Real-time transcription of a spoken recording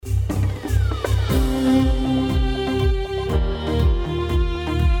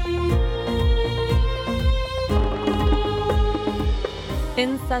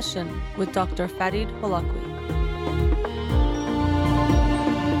Session with Dr. Farid Holakwi.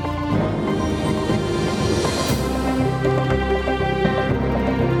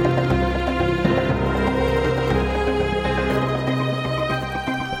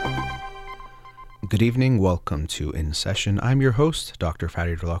 Good evening. Welcome to In Session. I'm your host, Dr.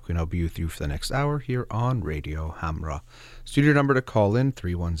 Farid Holakwi, and I'll be with you for the next hour here on Radio Hamra. Studio number to call in,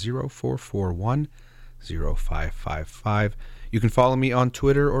 310-441-0555. You can follow me on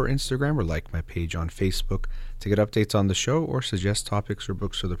Twitter or Instagram or like my page on Facebook to get updates on the show or suggest topics or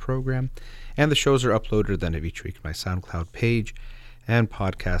books for the program. And the shows are uploaded at the end of each week to my SoundCloud page and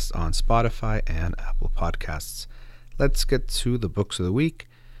podcasts on Spotify and Apple Podcasts. Let's get to the books of the week.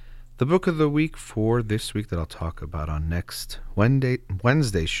 The book of the week for this week that I'll talk about on next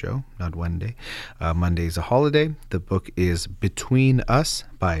Wednesday's show, not Wednesday. Monday's a holiday. The book is Between Us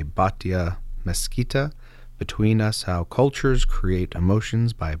by Batya Mesquita. Between Us, How Cultures Create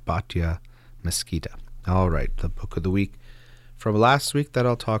Emotions by Batya Mesquita. All right, the book of the week from last week that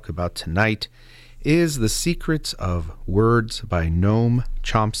I'll talk about tonight is The Secrets of Words by Noam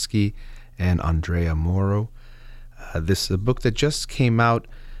Chomsky and Andrea Moro. This is a book that just came out.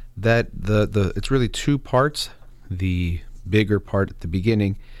 That it's really two parts. The bigger part at the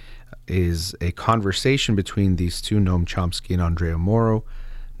beginning is a conversation between these two, Noam Chomsky and Andrea Moro.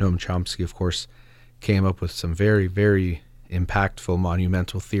 Noam Chomsky, of course, came up with some very, very impactful,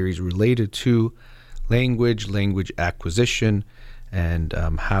 monumental theories related to language acquisition, and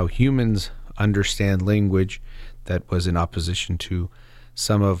how humans understand language that was in opposition to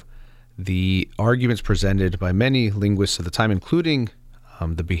some of the arguments presented by many linguists at the time, including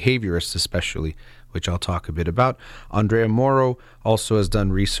the behaviorists especially, which I'll talk a bit about. Andrea Moro also has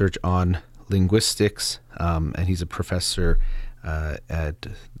done research on linguistics, and he's a professor at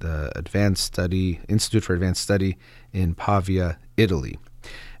the Institute for Advanced Study in Pavia, Italy.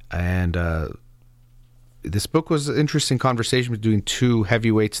 And this book was an interesting conversation between two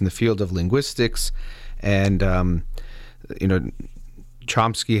heavyweights in the field of linguistics. And,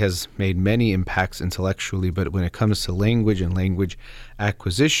 Chomsky has made many impacts intellectually, but when it comes to language and language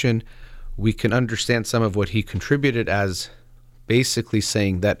acquisition, we can understand some of what he contributed as basically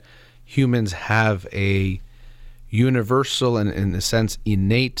saying that humans have a universal and, in a sense,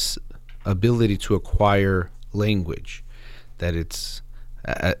 innate ability to acquire language. That it's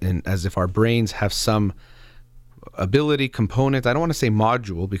as if our brains have some ability component. I don't want to say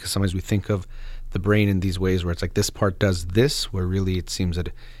module, because sometimes we think of the brain in these ways where it's like this part does this, where really it seems that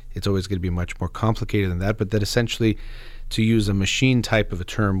it's always going to be much more complicated than that, but that essentially, to use a machine type of a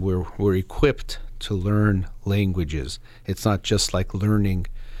term, we're equipped to learn languages. It's not just like learning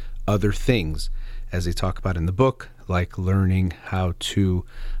other things, as they talk about in the book, like learning how to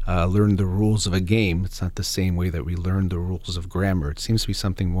learn the rules of a game. It's not the same way that we learn the rules of grammar. It seems to be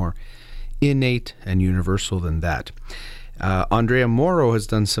something more innate and universal than that. Andrea Moro has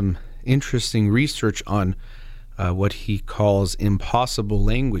done some interesting research on what he calls impossible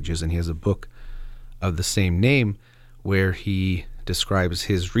languages, and he has a book of the same name where he describes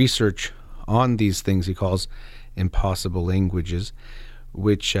his research on these things he calls impossible languages,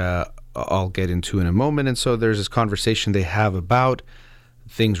 which I'll get into in a moment. And so there's this conversation they have about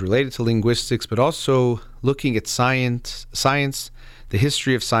things related to linguistics, but also looking at science, the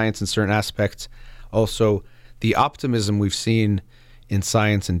history of science in certain aspects, also the optimism we've seen in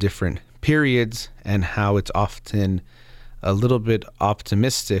science in different periods, and how it's often a little bit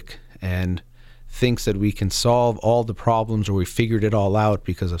optimistic and thinks that we can solve all the problems, or we figured it all out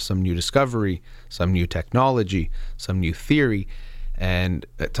because of some new discovery, some new technology, some new theory. And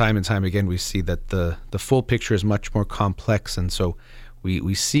time and time again, we see that the full picture is much more complex. And so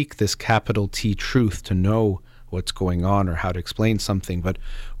we seek this capital T truth to know what's going on or how to explain something. But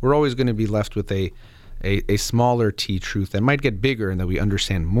we're always going to be left with a smaller T truth that might get bigger and that we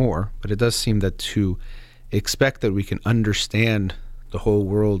understand more. But it does seem that to expect that we can understand the whole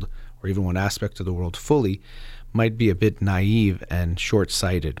world, or even one aspect of the world fully, might be a bit naive and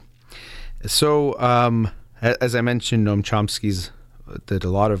short-sighted. So, as I mentioned, Noam Chomsky's did a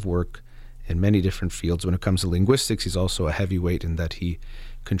lot of work in many different fields. When it comes to linguistics, he's also a heavyweight in that he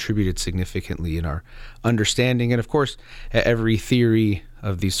contributed significantly in our understanding. And of course, every theory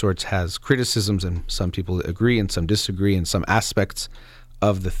of these sorts has criticisms, and some people agree and some disagree, and some aspects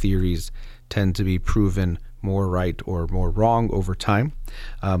of the theories tend to be proven more right or more wrong over time.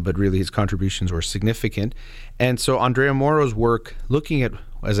 But really his contributions were significant. And so Andrea Moro's work, looking at,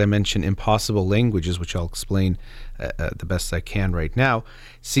 as I mentioned, impossible languages, which I'll explain the best I can right now,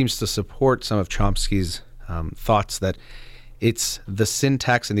 seems to support some of Chomsky's thoughts that it's the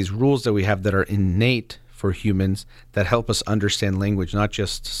syntax and these rules that we have that are innate for humans that help us understand language, not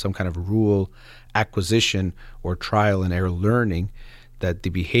just some kind of rule acquisition or trial and error learning that the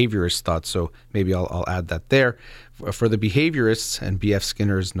behaviorists thought. So maybe I'll add that there. For the behaviorists, and B.F.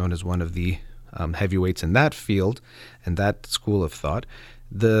 Skinner is known as one of the heavyweights in that field and that school of thought,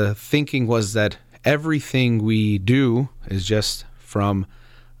 the thinking was that everything we do is just from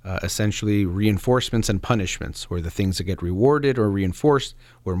essentially reinforcements and punishments, where the things that get rewarded or reinforced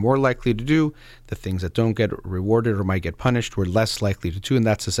we're more likely to do, the things that don't get rewarded or might get punished we're less likely to do, and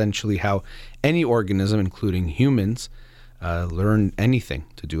that's essentially how any organism, including humans, learn anything,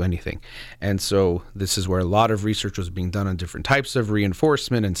 to do anything. And so this is where a lot of research was being done on different types of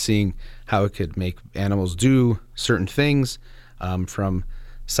reinforcement and seeing how it could make animals do certain things, from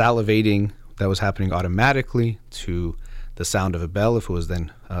salivating that was happening automatically to the sound of a bell if it was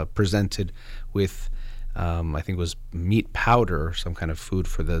then presented with, I think it was meat powder or some kind of food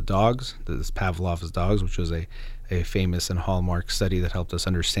for the dogs, this Pavlov's dogs, which was a famous and hallmark study that helped us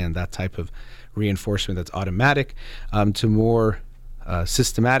understand that type of reinforcement that's automatic, to more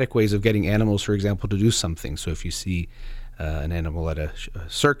systematic ways of getting animals, for example, to do something. So if you see an animal at a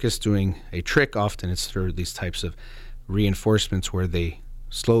circus doing a trick, often it's through these types of reinforcements where they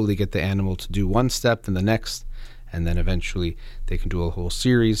slowly get the animal to do one step, then the next, and then eventually they can do a whole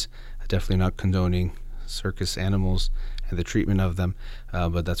series. Definitely not condoning circus animals and the treatment of them,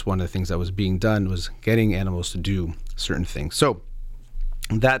 but that's one of the things that was being done, was getting animals to do certain things. So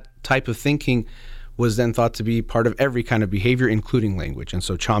that type of thinking was then thought to be part of every kind of behavior, including language. And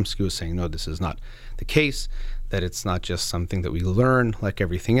so Chomsky was saying, no, this is not the case, that it's not just something that we learn like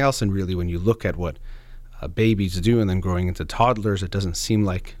everything else. And really, when you look at what babies do and then growing into toddlers, it doesn't seem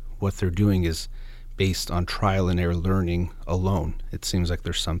like what they're doing is based on trial and error learning alone. It seems like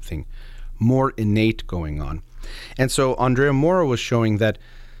there's something more innate going on. And so Andrea Moro was showing that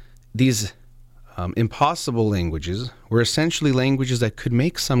these impossible languages were essentially languages that could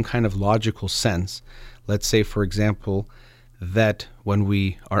make some kind of logical sense. Let's say, for example, that when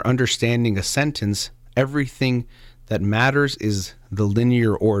we are understanding a sentence, everything that matters is the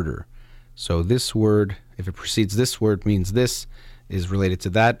linear order. So this word, if it precedes this word, means this is related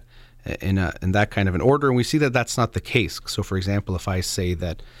to that in that kind of an order. And we see that that's not the case. So, for example, if I say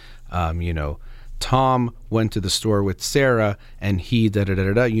that, Tom went to the store with Sarah and he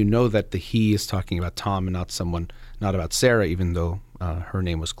da-da-da-da-da, you know that the he is talking about Tom and not about Sarah, even though her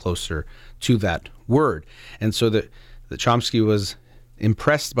name was closer to that word. And so the Chomsky was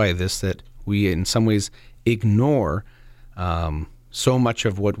impressed by this, that we in some ways ignore so much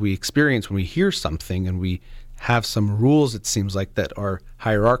of what we experience when we hear something, and we have some rules, it seems like, that are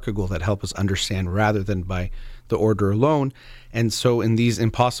hierarchical that help us understand rather than by the order alone. And so in these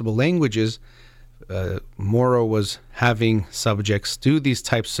impossible languages, Moro was having subjects do these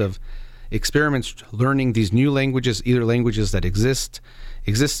types of experiments, learning these new languages, either languages that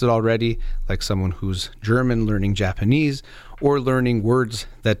existed already, like someone who's German learning Japanese, or learning words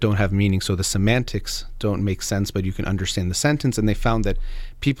that don't have meaning. So the semantics don't make sense, but you can understand the sentence. And they found that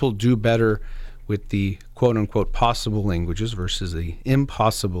people do better with the quote-unquote possible languages versus the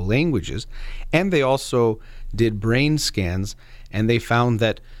impossible languages. And they also did brain scans, and they found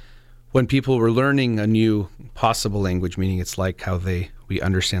that when people were learning a new possible language, meaning it's like how we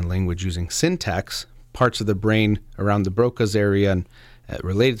understand language using syntax, parts of the brain around the Broca's area and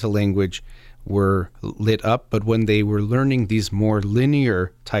related to language were lit up. But when they were learning these more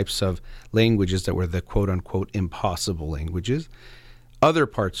linear types of languages that were the quote-unquote impossible languages, other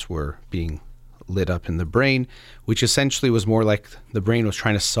parts were being lit up in the brain, which essentially was more like the brain was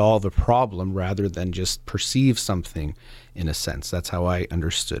trying to solve a problem rather than just perceive something in a sense. That's how I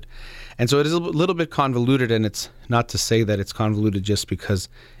understood. And so it is a little bit convoluted, and it's not to say that it's convoluted just because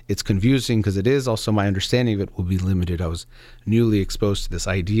it's confusing, because it is. Also, my understanding of it will be limited. I was newly exposed to this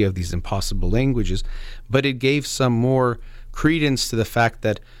idea of these impossible languages, but it gave some more credence to the fact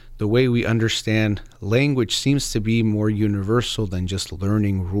that the way we understand language seems to be more universal than just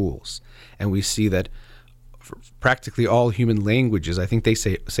learning rules. And we see that for practically all human languages, I think they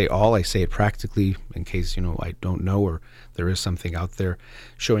say all, I say it practically in case, I don't know, or there is something out there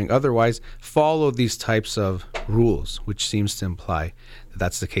showing otherwise, follow these types of rules, which seems to imply that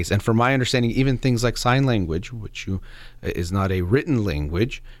that's the case. And from my understanding, even things like sign language, which is not a written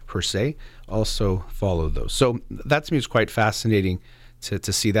language per se, also follow those. So that to me is quite fascinating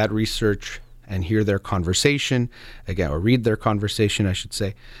to see that research and hear their conversation, again, or read their conversation, I should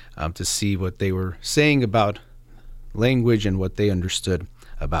say, to see what they were saying about language and what they understood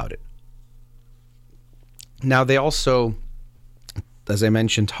about it. Now, they also, as I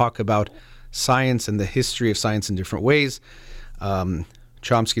mentioned, talk about science and the history of science in different ways.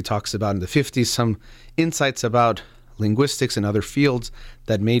 Chomsky talks about in the 50s, some insights about linguistics and other fields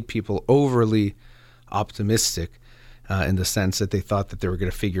that made people overly optimistic in the sense that they thought that they were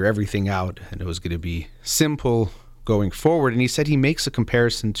going to figure everything out and it was going to be simple going forward. And he said he makes a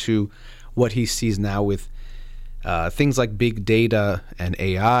comparison to what he sees now with things like big data and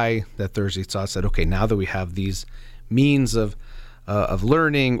AI, that Thursday thought said, okay, now that we have these means of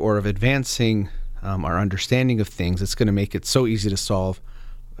learning or of advancing our understanding of things, it's going to make it so easy to solve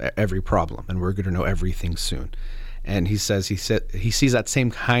every problem, and we're going to know everything soon. And he sees that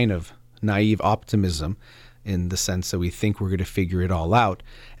same kind of naive optimism in the sense that we think we're going to figure it all out.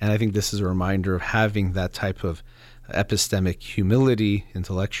 And I think this is a reminder of having that type of epistemic humility,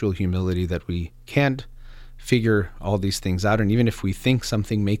 intellectual humility, that we can't figure all these things out. And even if we think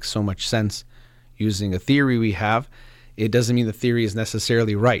something makes so much sense using a theory we have, it doesn't mean the theory is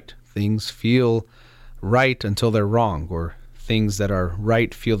necessarily right. Things feel right until they're wrong, or things that are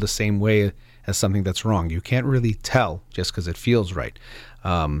right feel the same way as something that's wrong. You can't really tell just because it feels right.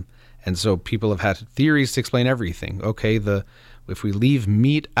 And so people have had theories to explain everything. Okay, if we leave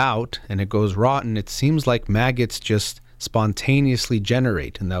meat out and it goes rotten, it seems like maggots just spontaneously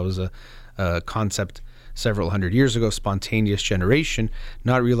generate. And that was a concept several hundred years ago, spontaneous generation,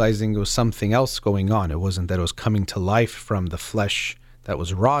 not realizing it was something else going on. It wasn't that it was coming to life from the flesh that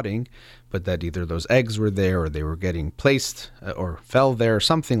was rotting, but that either those eggs were there or they were getting placed or fell there, or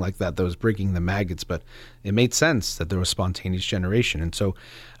something like that was bringing the maggots. But it made sense that there was spontaneous generation. And so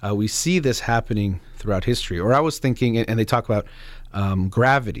we see this happening throughout history. Or I was thinking, and they talk about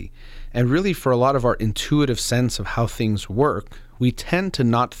gravity. And really, for a lot of our intuitive sense of how things work, we tend to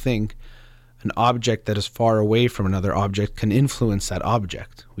not think an object that is far away from another object can influence that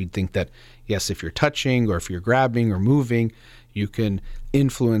object. We'd think that, yes, if you're touching or if you're grabbing or moving, you can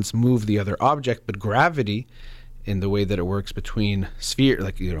move the other object. But gravity, in the way that it works between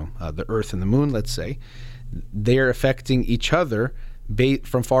like the Earth and the Moon, let's say, they're affecting each other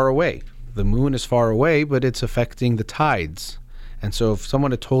from far away. The Moon is far away, but it's affecting the tides. And so if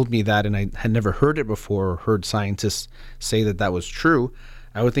someone had told me that and I had never heard it before, or heard scientists say that that was true,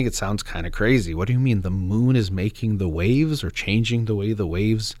 I would think it sounds kind of crazy. What do you mean the moon is making the waves or changing the way the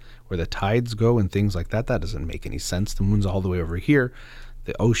waves, where the tides go and things like that? That doesn't make any sense. The moon's all the way over here.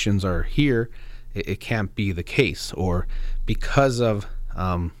 The oceans are here. It can't be the case. Or because of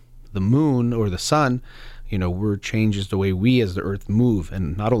the moon or the sun, we're changes the way we as the earth move.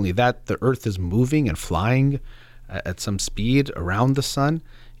 And not only that, the earth is moving and flying at some speed around the sun,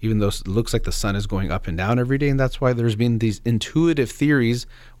 even though it looks like the sun is going up and down every day. And that's why there's been these intuitive theories,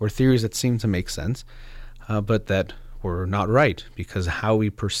 or theories that seem to make sense, but that were not right, because how we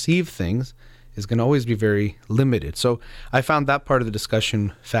perceive things is going to always be very limited. So I found that part of the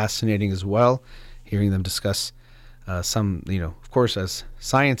discussion fascinating as well, hearing them discuss some, of course, as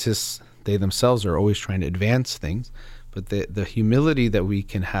scientists, they themselves are always trying to advance things, but the humility that we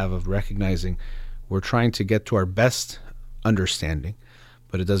can have of recognizing we're trying to get to our best understanding,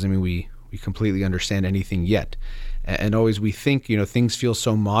 but it doesn't mean we completely understand anything yet. And always we think, things feel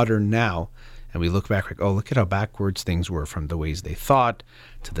so modern now, and we look back like, oh, look at how backwards things were, from the ways they thought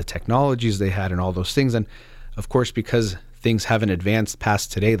to the technologies they had and all those things. And of course, because things haven't advanced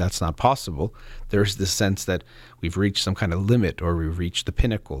past today, that's not possible. There's this sense that we've reached some kind of limit, or we've reached the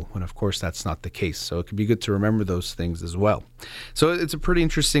pinnacle, when of course that's not the case. So it can be good to remember those things as well. So it's a pretty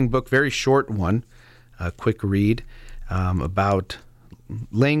interesting book, very short one, a quick read about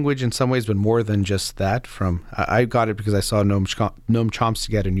language in some ways, but more than just that. I got it because I saw Noam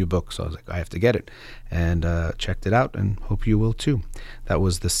Chomsky had a new book, so I was like, I have to get it, and checked it out, and hope you will too. That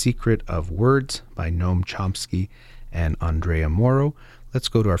was The Secret of Words by Noam Chomsky and Andrea Moro. Let's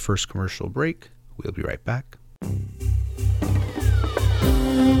go to our first commercial break. We'll be right back.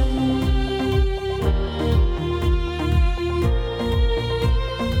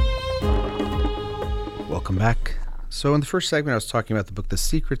 Welcome back. So in the first segment, I was talking about the book The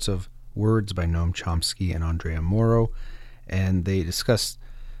Secrets of Words by Noam Chomsky and Andrea Moro, and they discussed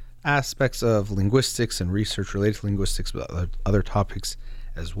aspects of linguistics and research related to linguistics, but other topics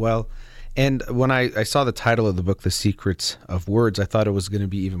as well. And when I saw the title of the book, The Secrets of Words, I thought it was going to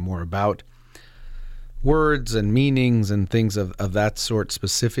be even more about words and meanings and things of that sort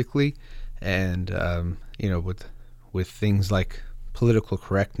specifically, and with things like political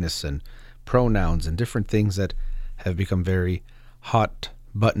correctness and pronouns and different things that have become very hot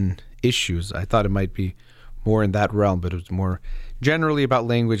button issues. I thought it might be more in that realm, but it was more generally about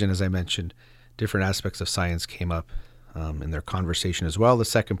language. And as I mentioned, different aspects of science came up in their conversation as well. The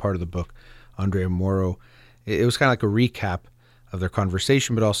second part of the book, Andrea Moro, it was kind of like a recap of their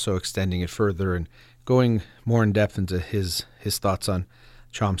conversation, but also extending it further and going more in depth into his thoughts on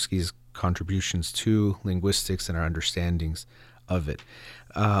Chomsky's contributions to linguistics and our understandings of it.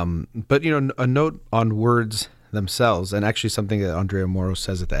 But, a note on words themselves, and actually something that Andrea Moro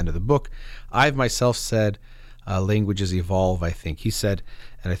says at the end of the book. I've myself said languages evolve, I think. He said,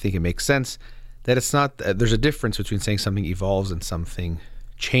 and I think it makes sense, that it's not, there's a difference between saying something evolves and something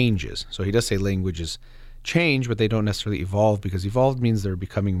changes. So he does say languages change, but they don't necessarily evolve, because evolved means they're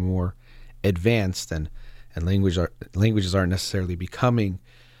becoming more advanced, and languages aren't necessarily becoming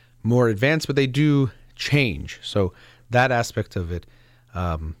more advanced, but they do change. So that aspect of it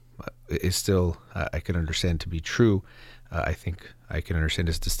is still, I can understand to be true. I think I can understand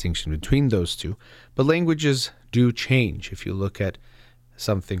this distinction between those two. But languages do change. If you look at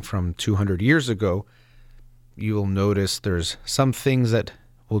something from 200 years ago, you will notice there's some things that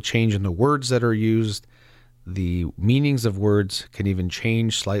will change in the words that are used. The meanings of words can even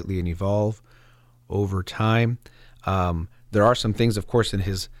change slightly and evolve over time. There are some things, of course, in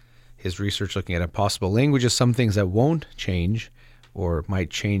his research looking at impossible languages, some things that won't change or might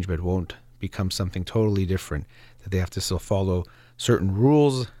change but won't become something totally different, that they have to still follow certain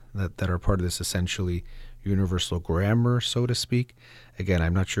rules that are part of this essentially universal grammar, so to speak. Again,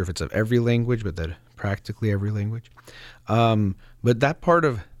 I'm not sure if it's of every language, but that practically every language. But that part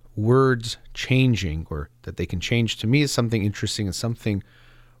of words changing, or that they can change, to me is something interesting and something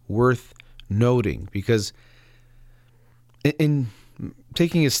worth noting, because in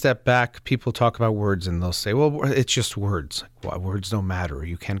taking a step back, people talk about words and they'll say, well, it's just words. Well, words don't matter. Or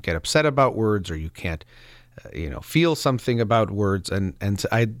you can't get upset about words, or you can't, feel something about words. And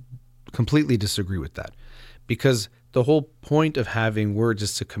I completely disagree with that, because the whole point of having words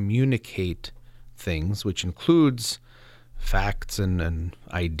is to communicate things, which includes facts and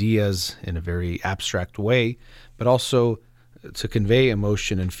ideas in a very abstract way, but also to convey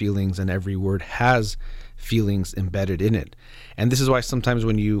emotion and feelings, and every word has feelings embedded in it. And this is why sometimes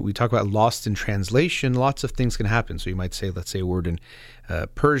when we talk about lost in translation, lots of things can happen. So you might say, let's say a word in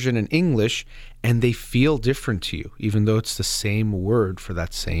Persian and English, and they feel different to you, even though it's the same word for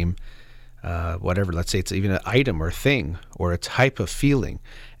that same whatever. Let's say it's even an item or thing or a type of feeling.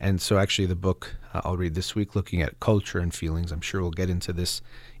 And so actually the book I'll read this week, looking at culture and feelings, I'm sure we'll get into this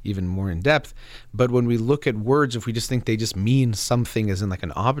even more in depth. But when we look at words, if we just think they just mean something as in like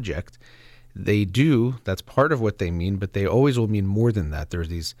an object, they do. That's part of what they mean, but they always will mean more than that. There's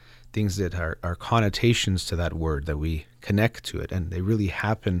these things that are connotations to that word that we connect to it, and they really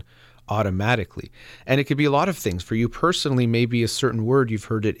happen automatically. And it could be a lot of things. For you personally, maybe a certain word, you've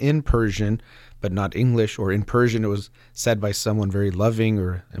heard it in Persian, but not English, or in Persian it was said by someone very loving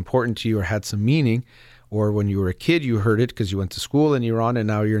or important to you or had some meaning. Or when you were a kid, you heard it because you went to school and you're on it, and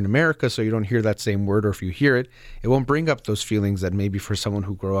now you're in America, so you don't hear that same word, or if you hear it, it won't bring up those feelings that maybe for someone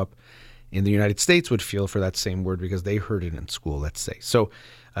who grew up in the United States would feel for that same word because they heard it in school, let's say. So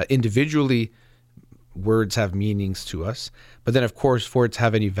individually, words have meanings to us. But then, of course, for it to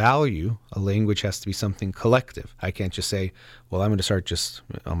have any value, a language has to be something collective. I can't just say, well, I'm going to start just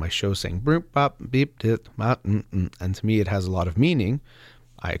on my show saying, beep, bop, beep, dit, ma, and to me it has a lot of meaning.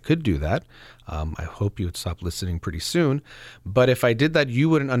 I could do that. I hope you would stop listening pretty soon. But if I did that, you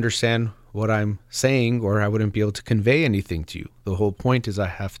wouldn't understand what I'm saying, or I wouldn't be able to convey anything to you. The whole point is I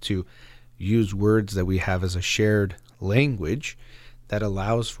have to use words that we have as a shared language that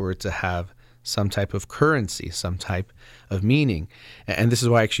allows for it to have some type of currency, some type of meaning. And this is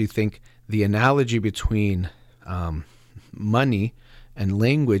why I actually think the analogy between money and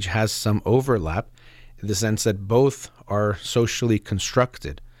language has some overlap, in the sense that both are socially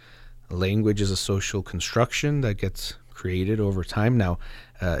constructed. Language is a social construction that gets created over time. Now,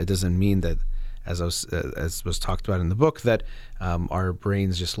 it doesn't mean that, as was talked about in the book, that our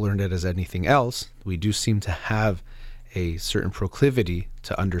brains just learned it as anything else. We do seem to have a certain proclivity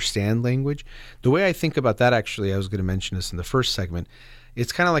to understand language. The way I think about that, actually, I was going to mention this in the first segment,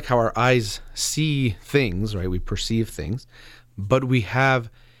 it's kind of like how our eyes see things, right? We perceive things, but we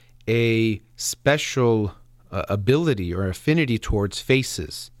have a special ability or affinity towards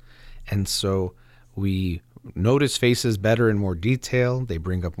faces. And so we notice faces better in more detail. They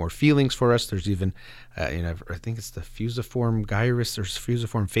bring up more feelings for us. There's even, I think it's the fusiform gyrus, or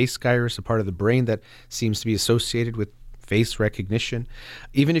fusiform face gyrus, a part of the brain that seems to be associated with face recognition.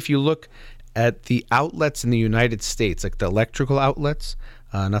 Even if you look at the outlets in the United States, like the electrical outlets,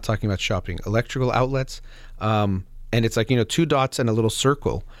 not talking about shopping, electrical outlets, and it's like, 2 dots and a little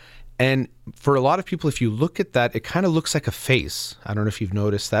circle. And for a lot of people, if you look at that, it kind of looks like a face. I don't know if you've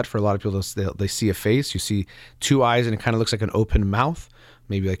noticed that. For a lot of people, they see a face. You see 2 eyes, and it kind of looks like an open mouth,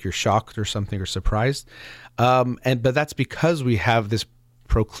 maybe like you're shocked or something or surprised. But that's because we have this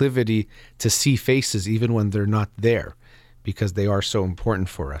proclivity to see faces even when they're not there. because they are so important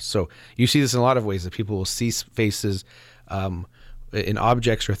for us. So you see this in a lot of ways, that people will see faces in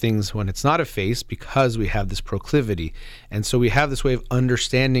objects or things when it's not a face, because we have this proclivity. And so we have this way of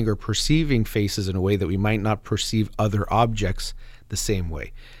understanding or perceiving faces in a way that we might not perceive other objects the same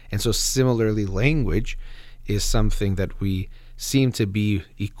way. And so similarly, language is something that we seem to be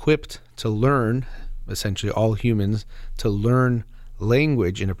equipped to learn, essentially all humans, to learn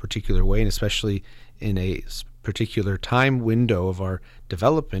language in a particular way, and especially in a particular time window of our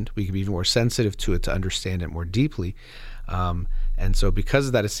development, we can be even more sensitive to it, to understand it more deeply. And so because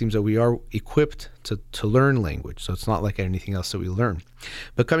of that, it seems that we are equipped to learn language. So it's not like anything else that we learn.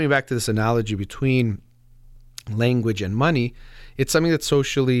 But coming back to this analogy between language and money, it's something that's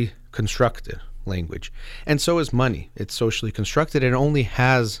socially constructed, language. And so is money. It's socially constructed, and it only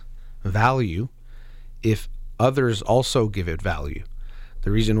has value if others also give it value.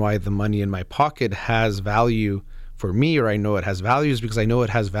 The reason why the money in my pocket has value for me, or I know it has value, is because I know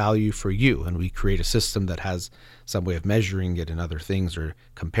it has value for you. And we create a system that has some way of measuring it in other things or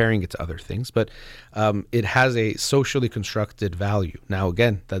comparing it to other things. But it has a socially constructed value. Now,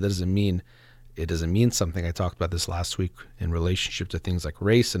 again, that doesn't mean something. I talked about this last week in relationship to things like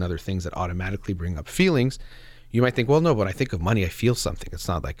race and other things that automatically bring up feelings. You might think, well, no, when I think of money, I feel something. It's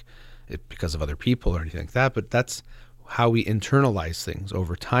not like it because of other people or anything like that, but that's how we internalize things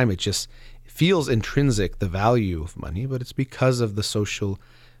over time. It just feels intrinsic, the value of money, but it's because of the social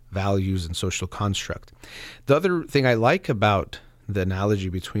values and social construct. The other thing I like about the analogy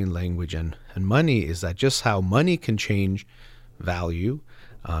between language and money is that just how money can change value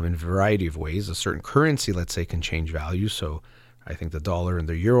in a variety of ways. A certain currency, let's say, can change value. So I think the dollar and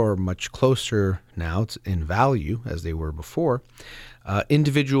the euro are much closer now in value as they were before.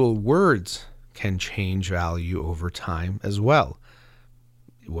 Individual words can change value over time as well,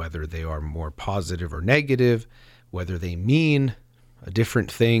 whether they are more positive or negative, whether they mean different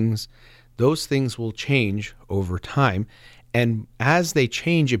things. Those things will change over time. And as they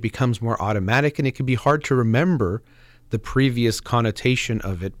change, it becomes more automatic, and it can be hard to remember the previous connotation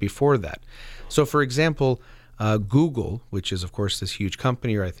of it before that. So, for example, Google, which is, of course, this huge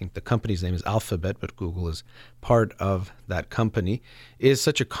company, or I think the company's name is Alphabet, but Google is part of that company, is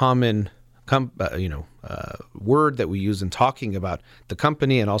such a common word that we use in talking about the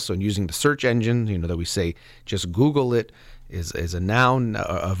company, and also in using the search engine, that we say, just Google it, is a noun,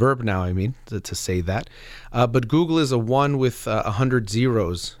 a verb now, to say that. But Google is a one with 100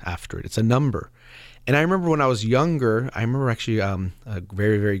 zeros after it. It's a number. And I remember when I was younger, actually a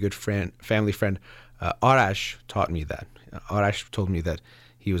very, very good family friend, Arash, taught me that. Arash told me that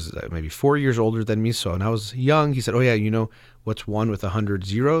he was maybe 4 years older than me. So when I was young, he said, oh yeah, what's one with 100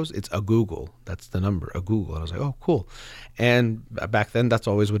 zeros? It's a Google. That's the number, a Google. And I was like, oh, cool. And back then, that's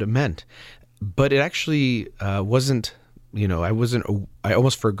always what it meant. But it actually wasn't, I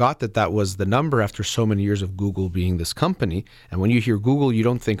almost forgot that was the number after so many years of Google being this company. And when you hear Google, you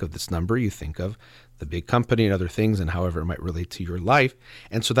don't think of this number. You think of the big company and other things and however it might relate to your life.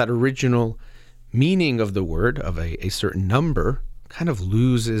 And so that original meaning of the word, of a certain number, kind of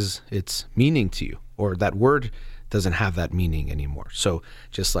loses its meaning to you, or that word doesn't have that meaning anymore. So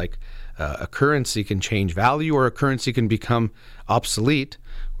just like a currency can change value, or a currency can become obsolete,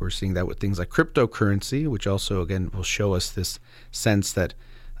 we're seeing that with things like cryptocurrency, which also, again, will show us this sense that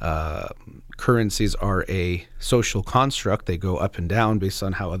currencies are a social construct. They go up and down based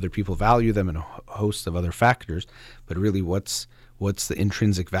on how other people value them and a host of other factors. But really, what's the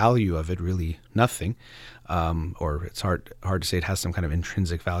intrinsic value of it? Really nothing. Or it's hard to say it has some kind of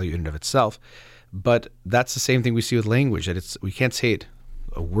intrinsic value in and of itself. But that's the same thing we see with language, that we can't say it.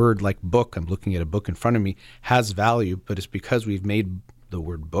 A word like book, I'm looking at a book in front of me, has value, but it's because we've made the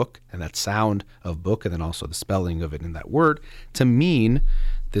word book and that sound of book, and then also the spelling of it in that word, to mean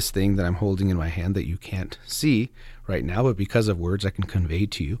this thing that I'm holding in my hand that you can't see right now, but because of words I can convey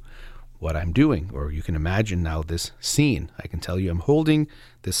to you what I'm doing. Or you can imagine now this scene. I can tell you I'm holding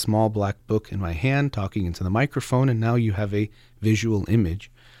this small black book in my hand, talking into the microphone, and now you have a visual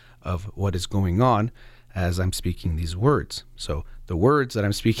image of what is going on as I'm speaking these words. So the words that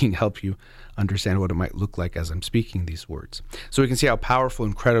I'm speaking help you understand what it might look like as I'm speaking these words. So we can see how powerful,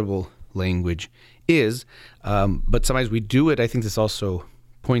 incredible language is. But sometimes we do it. I think this also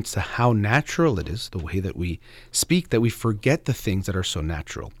points to how natural it is, the way that we speak, that we forget the things that are so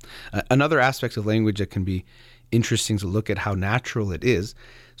natural. Another aspect of language that can be interesting to look at how natural it is.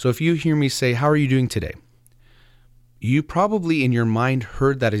 So if you hear me say, how are you doing today? You probably in your mind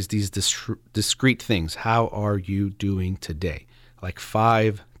heard that as these discrete things. How are you doing today? Like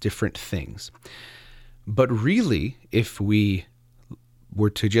 5 different things. But really, if we were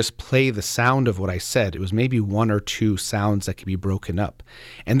to just play the sound of what I said, it was maybe one or two sounds that could be broken up.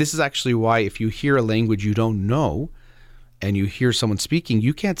 And this is actually why if you hear a language you don't know and you hear someone speaking,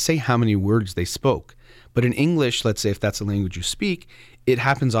 you can't say how many words they spoke. But in English, let's say if that's a language you speak, it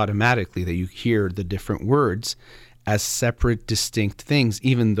happens automatically that you hear the different words as separate, distinct things,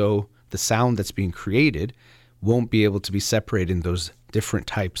 even though the sound that's being created won't be able to be separated in those different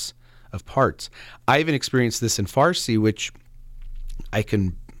types of parts. I even experienced this in Farsi, which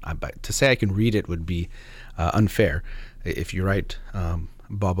to say I can read it would be unfair. If you write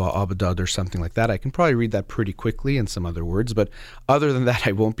Baba Abadad or something like that, I can probably read that pretty quickly and some other words, but other than that,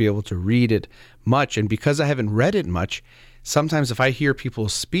 I won't be able to read it much. And because I haven't read it much, sometimes if I hear people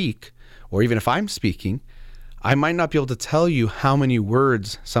speak, or even if I'm speaking, I might not be able to tell you how many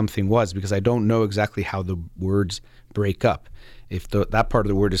words something was because I don't know exactly how the words break up. If that part of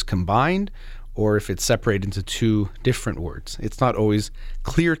the word is combined or if it's separated into two different words. It's not always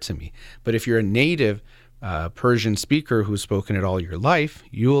clear to me. But if you're a native Persian speaker who's spoken it all your life,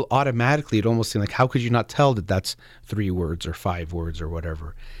 you'll automatically, it almost seems like, how could you not tell that that's 3 words or 5 words or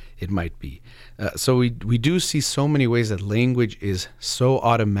whatever it might be? So we do see so many ways that language is so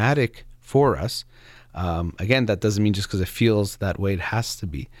automatic for us. Again, that doesn't mean just because it feels that way it has to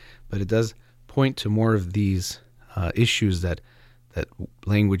be, but it does point to more of these issues that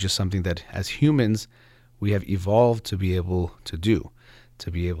language is something that as humans we have evolved to be able to do,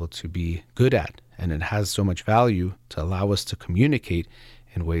 to be able to be good at, and it has so much value to allow us to communicate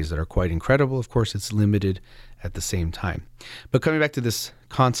in ways that are quite incredible. Of course, it's limited at the same time. But coming back to this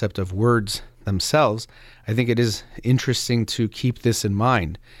concept of words themselves, I think it is interesting to keep this in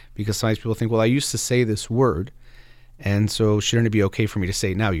mind because sometimes people think, well, I used to say this word, and so shouldn't it be okay for me to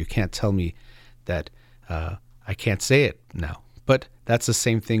say it now? You can't tell me that I can't say it now. But that's the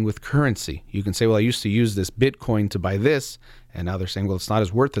same thing with currency. You can say, well, I used to use this Bitcoin to buy this, and now they're saying, well, it's not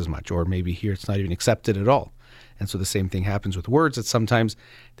as worth as much, or maybe here it's not even accepted at all. And so the same thing happens with words, that sometimes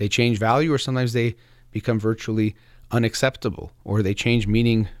they change value or sometimes they become virtually unacceptable, or they change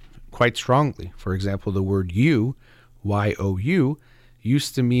meaning quite strongly. For example, the word you, Y-O-U,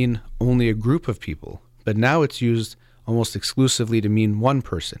 used to mean only a group of people, but now it's used almost exclusively to mean one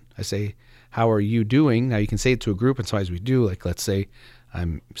person. I say, how are you doing? Now you can say it to a group, and sometimes we do. Like, let's say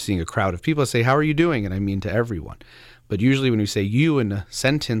I'm seeing a crowd of people, I say, how are you doing? And I mean to everyone. But usually when we say you in a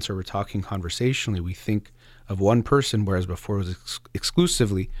sentence or we're talking conversationally, we think of one person, whereas before it was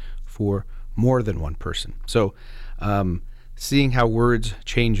exclusively for more than one person. So seeing how words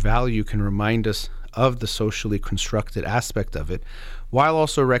change value can remind us of the socially constructed aspect of it, while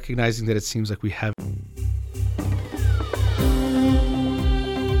also recognizing that it seems like we have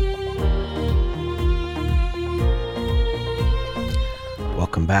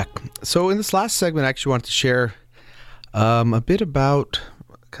Welcome back. So in this last segment, I actually wanted to share a bit about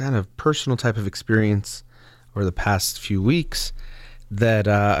kind of personal type of experience over the past few weeks that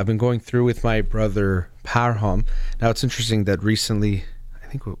I've been going through with my brother Parham. Now it's interesting that recently, I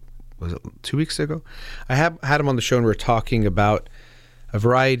think was it 2 weeks ago, I had him on the show and we were talking about a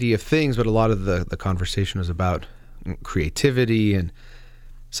variety of things, but a lot of the conversation was about creativity and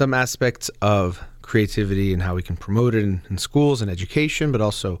some aspects of creativity and how we can promote it in schools and education, but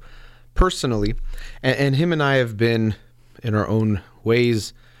also personally. And him and I have been, in our own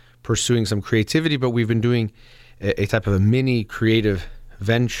ways, pursuing some creativity, but we've been doing a type of a mini creative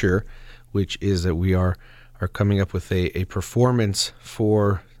venture, which is that we are coming up with a performance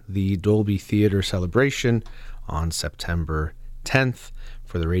for the Dolby Theater celebration on September 10th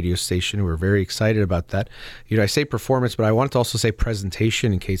for the radio station. We're very excited about that. You know, I say performance, but I wanted to also say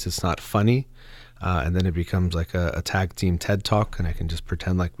presentation in case it's not funny. And then it becomes like a tag team TED Talk, and I can just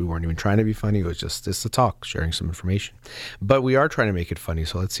pretend like we weren't even trying to be funny. It was just a talk, sharing some information. But we are trying to make it funny,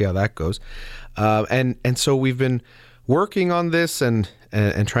 so let's see how that goes. And so we've been working on this and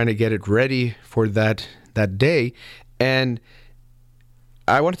trying to get it ready for that day. And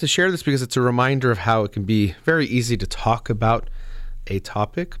I wanted to share this because it's a reminder of how it can be very easy to talk about a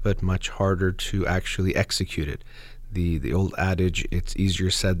topic, but much harder to actually execute it. The old adage, it's easier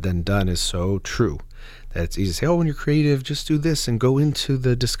said than done, is so true. That it's easy to say, oh, when you're creative, just do this and go into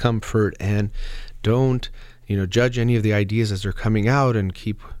the discomfort and don't, judge any of the ideas as they're coming out and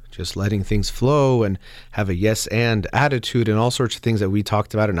keep just letting things flow and have a yes and attitude and all sorts of things that we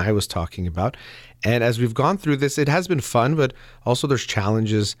talked about and I was talking about. And as we've gone through this, it has been fun, but also there's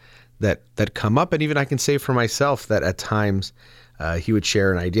challenges that come up. And even I can say for myself that at times he would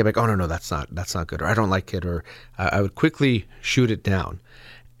share an idea like, oh, no, that's not good, or I don't like it, or I would quickly shoot it down.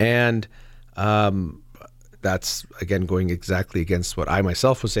 And that's, again, going exactly against what I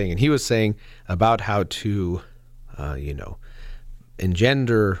myself was saying and he was saying about how to,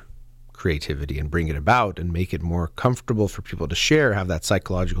 engender creativity and bring it about and make it more comfortable for people to share, have that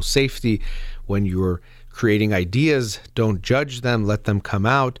psychological safety. When you're creating ideas, don't judge them, let them come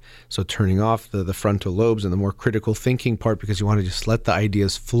out. So turning off the frontal lobes and the more critical thinking part, because you want to just let the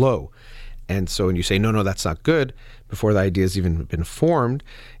ideas flow. And so when you say, no, that's not good, before the idea's even been formed,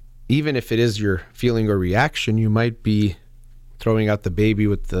 even if it is your feeling or reaction, you might be throwing out the baby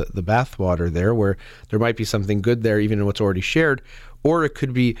with the bathwater there, where there might be something good there, even in what's already shared, or it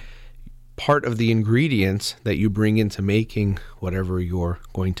could be part of the ingredients that you bring into making whatever you're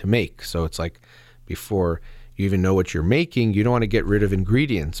going to make. So it's like before you even know what you're making, you don't want to get rid of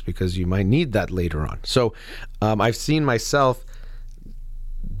ingredients because you might need that later on. So I've seen myself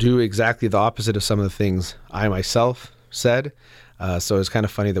do exactly the opposite of some of the things I myself said. So it's kind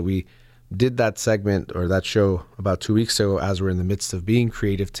of funny that we did that segment or that show about 2 weeks ago as we're in the midst of being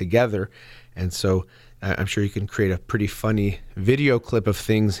creative together. And so I'm sure you can create a pretty funny video clip of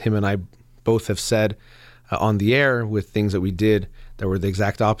things him and I both have said on the air with things that we did that were the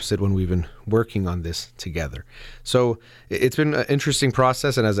exact opposite when we've been working on this together. So it's been an interesting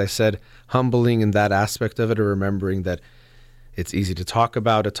process. And as I said, humbling in that aspect of it, or remembering that it's easy to talk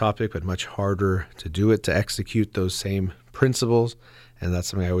about a topic, but much harder to do it, to execute those same principles. And that's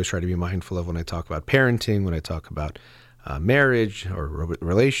something I always try to be mindful of when I talk about parenting, when I talk about marriage or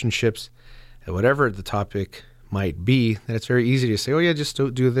relationships, and whatever the topic might be, that it's very easy to say, oh yeah, just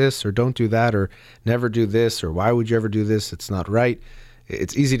don't do this or don't do that or never do this or why would you ever do this? It's not right.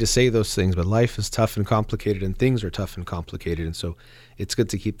 It's easy to say those things, but life is tough and complicated and things are tough and complicated. And so it's good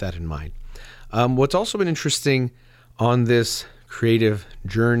to keep that in mind. What's also been interesting on this creative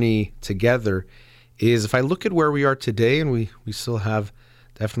journey together is if I look at where we are today, and we still have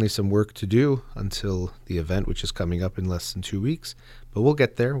definitely some work to do until the event, which is coming up in less than 2 weeks, but we'll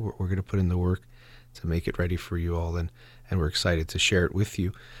get there. We're going to put in the work to make it ready for you all, and we're excited to share it with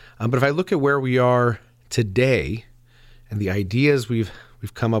you. But if I look at where we are today and the ideas we've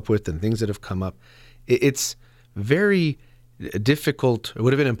come up with and things that have come up, it's very difficult. It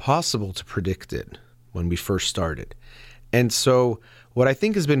would have been impossible to predict it when we first started. And so what I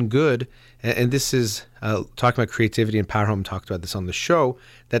think has been good, and this is talking about creativity, and Power Home talked about this on the show,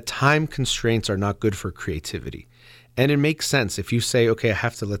 that time constraints are not good for creativity. And it makes sense. If you say, okay, I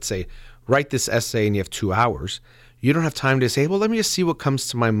have to, let's say, write this essay and you have 2 hours, you don't have time to say, well, let me just see what comes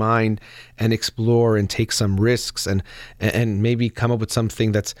to my mind and explore and take some risks and maybe come up with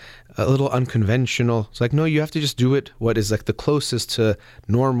something that's a little unconventional. It's like, no, you have to just do it what is like the closest to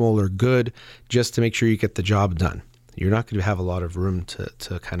normal or good, just to make sure you get the job done. You're not going to have a lot of room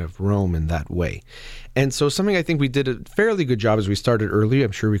to kind of roam in that way. And so something I think we did a fairly good job as we started early.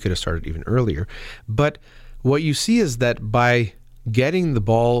 I'm sure we could have started even earlier. But what you see is that by getting the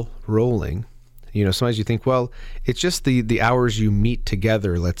ball rolling, sometimes you think, well, it's just the hours you meet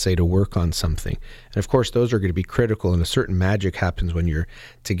together, let's say, to work on something. And of course, those are going to be critical, and a certain magic happens when you're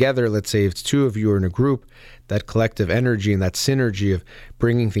together. Let's say if it's 2 of you are in a group, that collective energy and that synergy of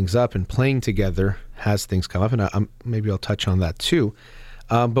bringing things up and playing together has things come up. And maybe I'll touch on that too.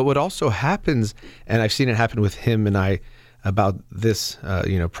 But what also happens, and I've seen it happen with him and I about this,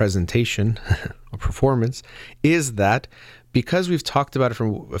 presentation or performance, is that because we've talked about it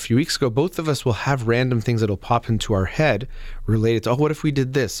from a few weeks ago, both of us will have random things that'll pop into our head related to, oh, what if we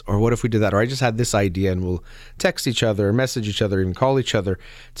did this? Or what if we did that? Or I just had this idea, and we'll text each other or message each other, even call each other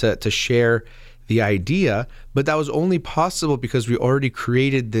to share the idea. But that was only possible because we already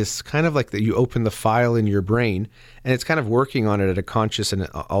created this kind of like that you open the file in your brain, and it's kind of working on it at a conscious and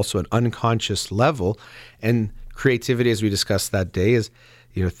also an unconscious level. And creativity, as we discussed that day, is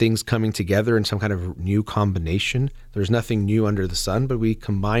things coming together in some kind of new combination. There's nothing new under the sun, but we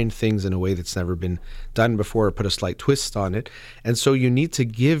combine things in a way that's never been done before, or put a slight twist on it. And so you need to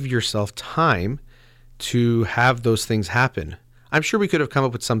give yourself time to have those things happen. I'm sure we could have come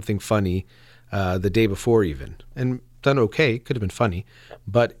up with something funny the day before even, and done okay, could have been funny,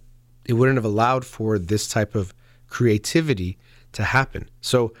 but it wouldn't have allowed for this type of creativity to happen.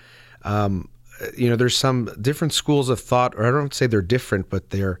 So, there's some different schools of thought, or I don't say they're different,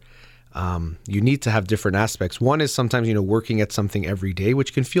 but they're, you need to have different aspects. One is sometimes, working at something every day,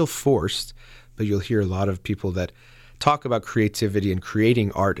 which can feel forced, but you'll hear a lot of people that talk about creativity and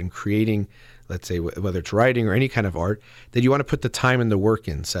creating art and creating, let's say, whether it's writing or any kind of art, that you want to put the time and the work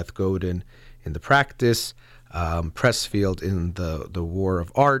in. Seth Godin in The Practice, Pressfield in the War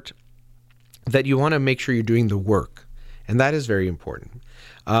of Art, that you want to make sure you're doing the work. And that is very important.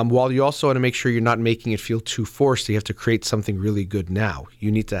 While you also want to make sure you're not making it feel too forced, you have to create something really good now.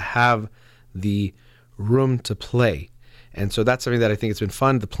 You need to have the room to play. And so that's something that I think has been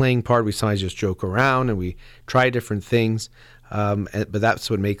fun. The playing part, we sometimes just joke around and we try different things. But that's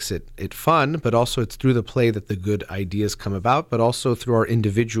what makes it fun. But also it's through the play that the good ideas come about, but also through our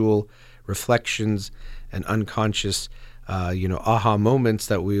individual reflections and unconscious aha moments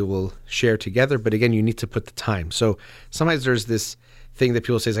that we will share together. But again, you need to put the time. So sometimes there's this thing that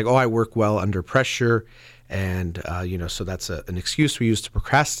people say is like, oh, I work well under pressure. And, so that's an excuse we use to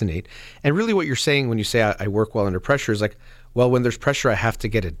procrastinate. And really what you're saying when you say I work well under pressure is like, well, when there's pressure, I have to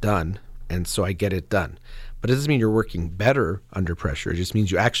get it done. And so I get it done. But it doesn't mean you're working better under pressure. It just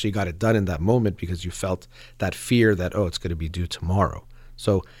means you actually got it done in that moment because you felt that fear that, oh, it's going to be due tomorrow.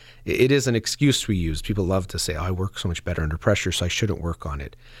 So it is an excuse we use. People love to say, oh, I work so much better under pressure, so I shouldn't work on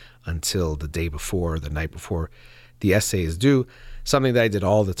it until the day before, the night before the essay is due. Something that I did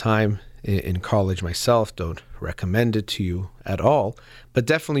all the time in college myself. Don't recommend it to you at all. But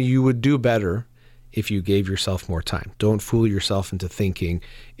definitely you would do better if you gave yourself more time. Don't fool yourself into thinking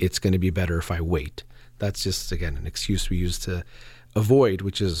it's going to be better if I wait. That's just, again, an excuse we use to avoid,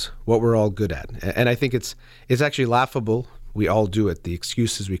 which is what we're all good at. And I think it's actually laughable. We all do it. The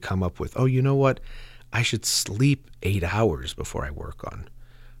excuses we come up with. Oh, you know what? I should sleep 8 hours before I work on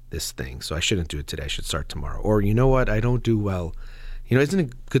this thing. So I shouldn't do it today. I should start tomorrow. Or you know what? I don't do well. Isn't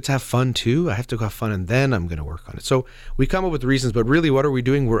it good to have fun too? I have to go have fun and then I'm going to work on it. So we come up with reasons, but really what are we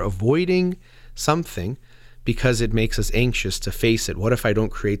doing? We're avoiding something because it makes us anxious to face it. What if I don't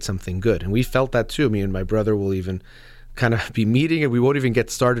create something good? And we felt that too. Me and my brother will even kind of be meeting and we won't even get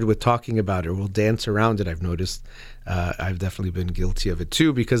started with talking about it. We'll dance around it. I've noticed. I've definitely been guilty of it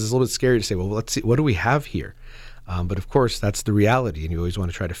too, because it's a little bit scary to say, well, let's see, what do we have here? But of course, that's the reality. And you always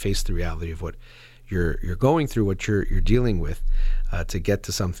want to try to face the reality of what you're going through, what you're dealing with, to get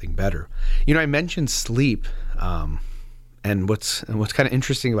to something better. I mentioned sleep, and what's kind of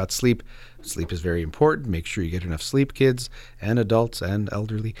interesting about sleep is very important. Make sure you get enough sleep, kids and adults and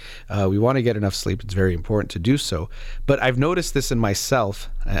elderly. We want to get enough sleep. It's very important to do so. But I've noticed this in myself,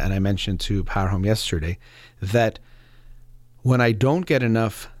 and I mentioned to Power Home yesterday, that when I don't get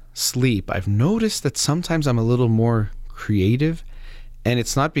enough sleep, I've noticed that sometimes I'm a little more creative. And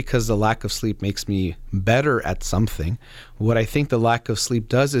it's not because the lack of sleep makes me better at something. What I think the lack of sleep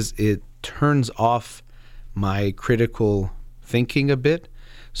does is it turns off my critical thinking a bit.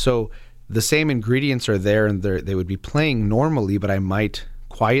 So the same ingredients are there and they would be playing normally, but I might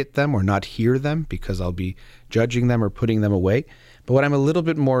quiet them or not hear them because I'll be judging them or putting them away. But when I'm a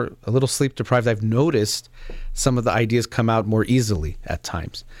little sleep deprived, I've noticed some of the ideas come out more easily at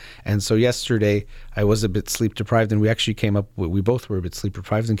times. And so yesterday I was a bit sleep deprived, and we both were a bit sleep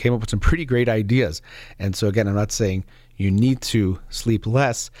deprived and came up with some pretty great ideas. And so again, I'm not saying you need to sleep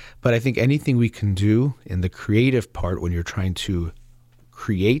less, but I think anything we can do in the creative part when you're trying to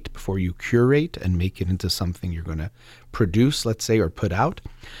create before you curate and make it into something you're going to produce, let's say, or put out,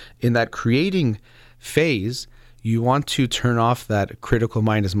 in that creating phase, you want to turn off that critical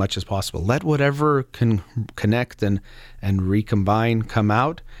mind as much as possible. Let whatever can connect and recombine come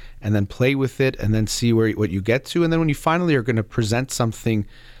out, and then play with it, and then see what you get to. And then when you finally are going to present something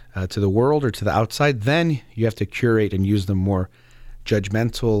to the world or to the outside, then you have to curate and use the more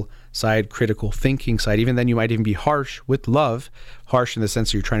judgmental side, critical thinking side. Even then, you might even be harsh with love, harsh in the sense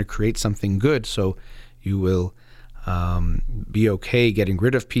that you're trying to create something good. So you will be okay getting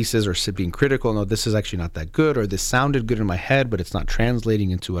rid of pieces or being critical. No, this is actually not that good, or this sounded good in my head, but it's not translating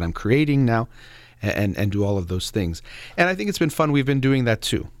into what I'm creating now, and do all of those things. And I think it's been fun. We've been doing that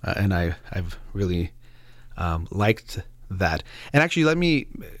too. And I've really liked that. And actually, let me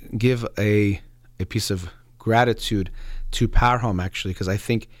give a piece of gratitude to Power Home, actually, because I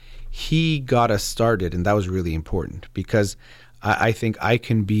think he got us started, and that was really important, because I think I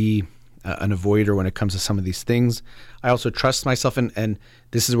can be an avoider when it comes to some of these things. I also trust myself, and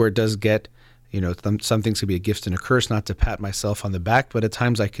this is where it does get, some things can be a gift and a curse, not to pat myself on the back, but at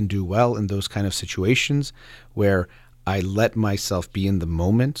times I can do well in those kind of situations where I let myself be in the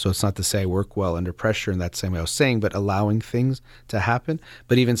moment. So it's not to say I work well under pressure in that same way I was saying, but allowing things to happen.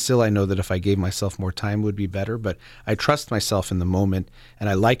 But even still, I know that if I gave myself more time, it would be better. But I trust myself in the moment, and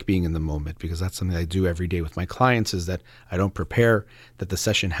I like being in the moment, because that's something I do every day with my clients, is that I don't prepare that the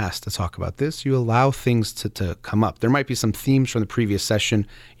session has to talk about this. You allow things to come up. There might be some themes from the previous session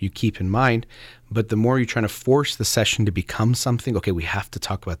you keep in mind, but the more you're trying to force the session to become something, okay, we have to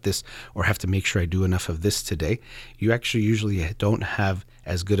talk about this, or have to make sure I do enough of this today, you actually usually don't have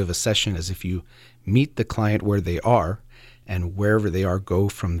as good of a session as if you meet the client where they are, and wherever they are, go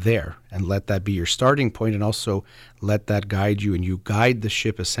from there, and let that be your starting point, and also let that guide you, and you guide the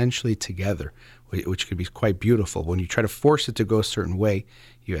ship essentially together, which could be quite beautiful. When you try to force it to go a certain way,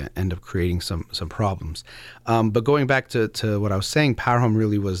 you end up creating some problems. But going back to what I was saying, Power Home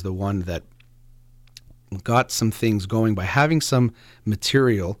really was the one that got some things going by having some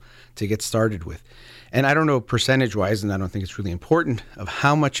material to get started with. And I don't know percentage-wise, and I don't think it's really important, of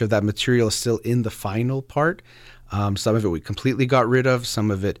how much of that material is still in the final part. Some of it we completely got rid of.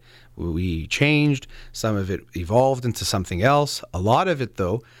 Some of it we changed. Some of it evolved into something else. A lot of it,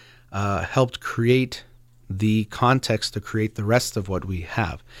 though, helped create the context to create the rest of what we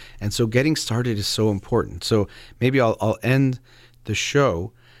have. And so getting started is so important. So maybe I'll end the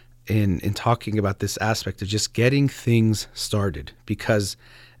show in talking about this aspect of just getting things started, because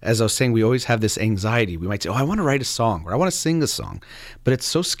as I was saying, we always have this anxiety. We might say, I want to write a song, or I want to sing a song, but it's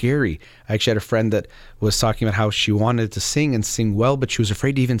so scary. I actually had a friend that was talking about how she wanted to sing and sing well, but she was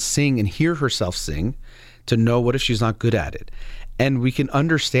afraid to even sing and hear herself sing, to know what if she's not good at it. And we can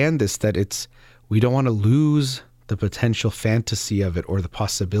understand this, that we don't want to lose the potential fantasy of it, or the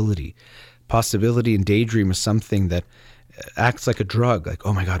possibility. Possibility and daydream is something that acts like a drug. Like,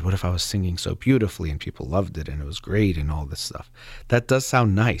 oh my God, what if I was singing so beautifully and people loved it and it was great and all this stuff. That does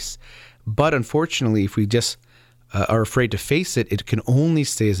sound nice. But unfortunately, if we just are afraid to face it, it can only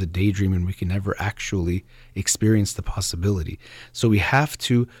stay as a daydream, and we can never actually experience the possibility. So we have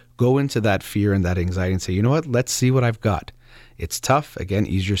to go into that fear and that anxiety and say, you know what, let's see what I've got. It's tough. Again,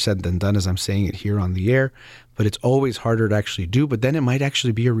 easier said than done, as I'm saying it here on the air, but it's always harder to actually do. But then it might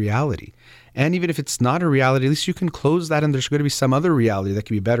actually be a reality. And even if it's not a reality, at least you can close that, and there's going to be some other reality that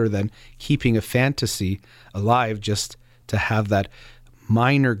can be better than keeping a fantasy alive just to have that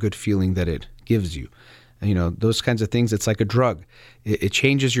minor good feeling that it gives you. And, those kinds of things, it's like a drug. It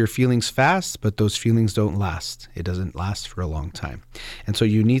changes your feelings fast, but those feelings don't last. It doesn't last for a long time. And so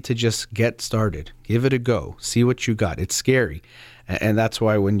you need to just get started. Give it a go. See what you got. It's scary. And that's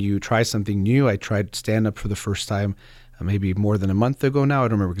why when you try something new, I tried stand-up for the first time maybe more than a month ago now. I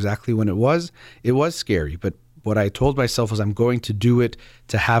don't remember exactly when it was. It was scary, but what I told myself was I'm going to do it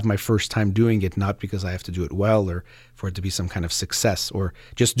to have my first time doing it, not because I have to do it well or for it to be some kind of success, or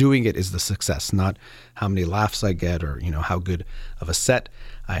just doing it is the success, not how many laughs I get or, how good of a set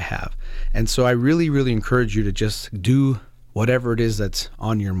I have. And so I really, really encourage you to just do whatever it is that's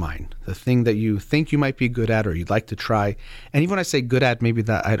on your mind, the thing that you think you might be good at or you'd like to try. And even when I say good at, maybe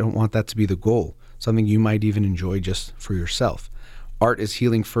that I don't want that to be the goal, something you might even enjoy just for yourself. Art is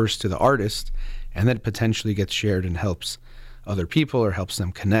healing first to the artist, and then potentially gets shared and helps other people or helps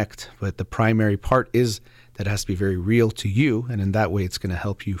them connect. But the primary part is that it has to be very real to you, and in that way it's going to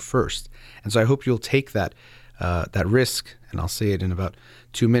help you first. And so I hope you'll take that risk, and I'll say it in about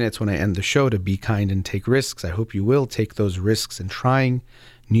 2 minutes when I end the show, to be kind and take risks. I hope you will take those risks in trying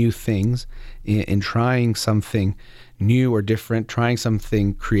new things, in trying something new or different, trying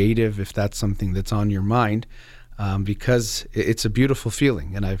something creative if that's something that's on your mind, because it's a beautiful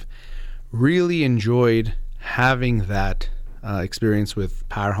feeling. And I've really enjoyed having that experience with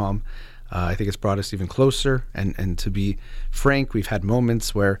Powerhome. I think it's brought us even closer. And to be frank, we've had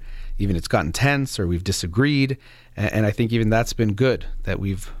moments where even it's gotten tense or we've disagreed. And I think even that's been good, that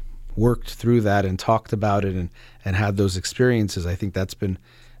we've worked through that and talked about it and had those experiences. I think that's been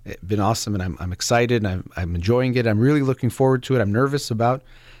awesome, and I'm excited, and I'm enjoying it. I'm really looking forward to it. I'm nervous about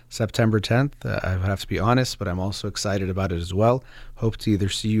September 10th. I would have to be honest, but I'm also excited about it as well. Hope to either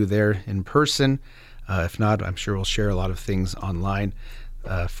see you there in person. If not, I'm sure we'll share a lot of things online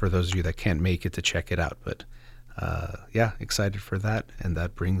for those of you that can't make it to check it out. But excited for that. And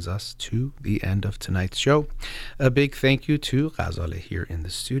that brings us to the end of tonight's show. A big thank you to Ghazaleh here in the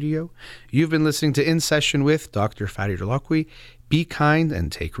studio. You've been listening to In Session with Dr. Farid Holakouee. Be kind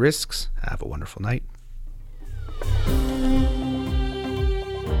and take risks. Have a wonderful night.